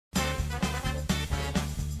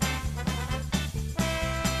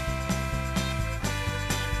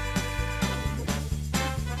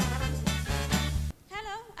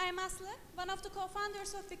one of the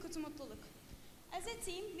co-founders of the Kutu Mutluluk. As a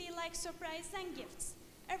team, we like surprises and gifts.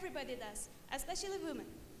 Everybody does, especially women.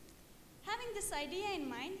 Having this idea in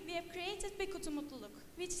mind, we have created Kutu Mutluluk,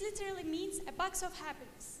 which literally means a box of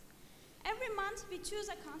happiness. Every month, we choose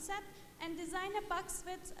a concept and design a box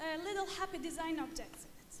with little happy design objects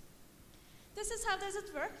in it. This is how does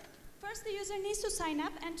it work. First, the user needs to sign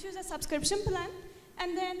up and choose a subscription plan,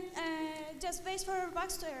 and then just wait for a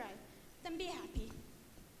box to arrive. Then be happy.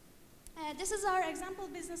 This is our example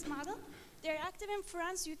business model. They're active in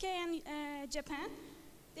France, UK, and Japan.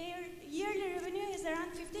 Their yearly revenue is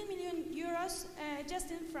around 15 million euros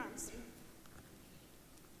just in France.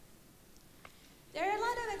 There are a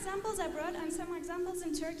lot of examples abroad and some examples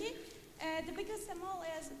in Turkey. The biggest of all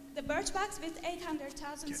is the Birchbox with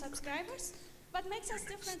 800,000 subscribers. What makes us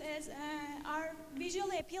different is our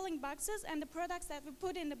visually appealing boxes and the products that we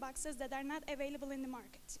put in the boxes that are not available in the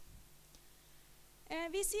market.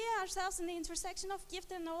 We see ourselves in the intersection of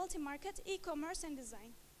gift and novelty market, e-commerce, and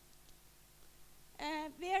design.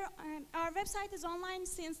 Our website is online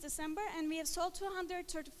since December, and we have sold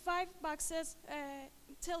 235 boxes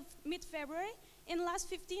till mid-February. In the last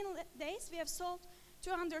 15 days, we have sold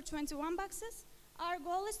 221 boxes. Our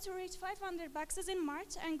goal is to reach 500 boxes in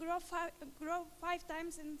March and grow 5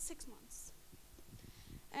 times in 6 months.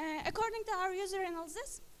 According to our user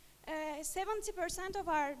analysis, 70% of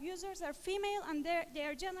our users are female, and they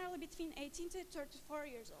are generally between 18 to 34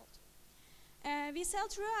 years old. We sell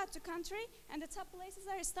throughout the country, and the top places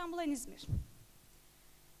are Istanbul and Izmir.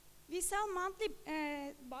 We sell monthly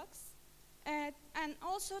box and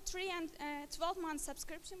also 3 and 12-month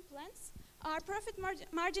subscription plans. Our profit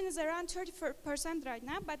margin is around 34% right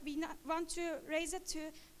now, but we want to raise it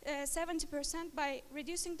to 70% by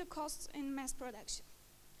reducing the costs in mass production.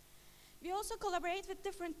 We also collaborate with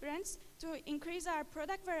different brands to increase our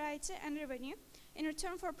product variety and revenue in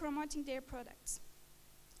return for promoting their products.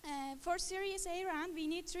 For Series A round, we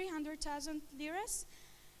need 300,000 liras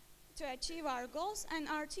to achieve our goals, and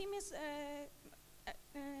our team is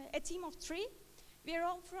a team of 3. We are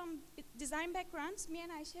all from design backgrounds. Me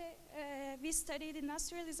and Ayşe, we studied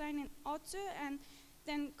industrial design in ODTÜ and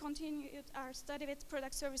then continued our study with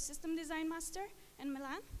product service system design master in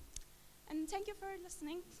Milan. And thank you for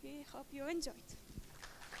listening. We hope you enjoyed.